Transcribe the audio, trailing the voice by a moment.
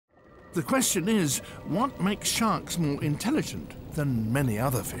The question is, what makes sharks more intelligent than many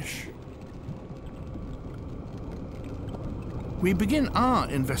other fish? We begin our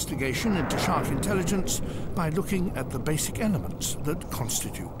investigation into shark intelligence by looking at the basic elements that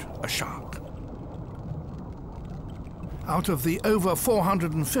constitute a shark. Out of the over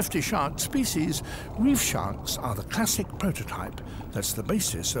 450 shark species, reef sharks are the classic prototype that's the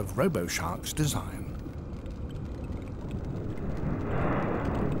basis of Roboshark's design.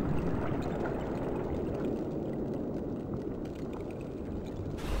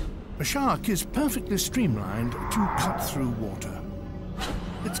 A shark is perfectly streamlined to cut through water.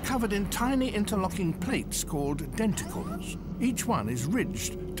 It's covered in tiny interlocking plates called denticles. Each one is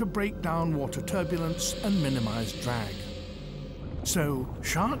ridged to break down water turbulence and minimize drag. So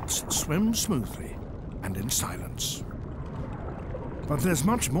sharks swim smoothly and in silence. But there's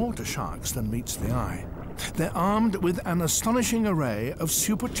much more to sharks than meets the eye. They're armed with an astonishing array of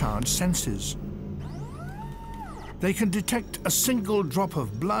supercharged senses. They can detect a single drop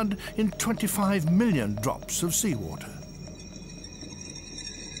of blood in 25 million drops of seawater.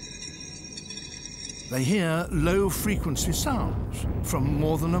 They hear low-frequency sounds from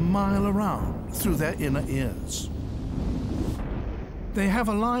more than a mile around through their inner ears. They have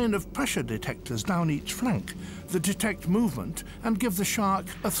a line of pressure detectors down each flank that detect movement and give the shark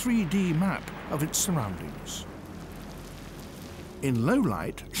a 3D map of its surroundings. In low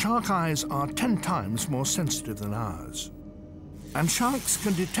light, shark eyes are 10 times more sensitive than ours. And sharks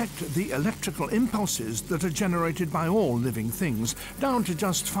can detect the electrical impulses that are generated by all living things, down to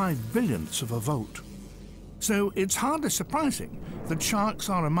just 5 billionths of a volt. So it's hardly surprising that sharks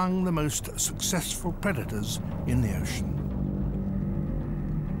are among the most successful predators in the ocean.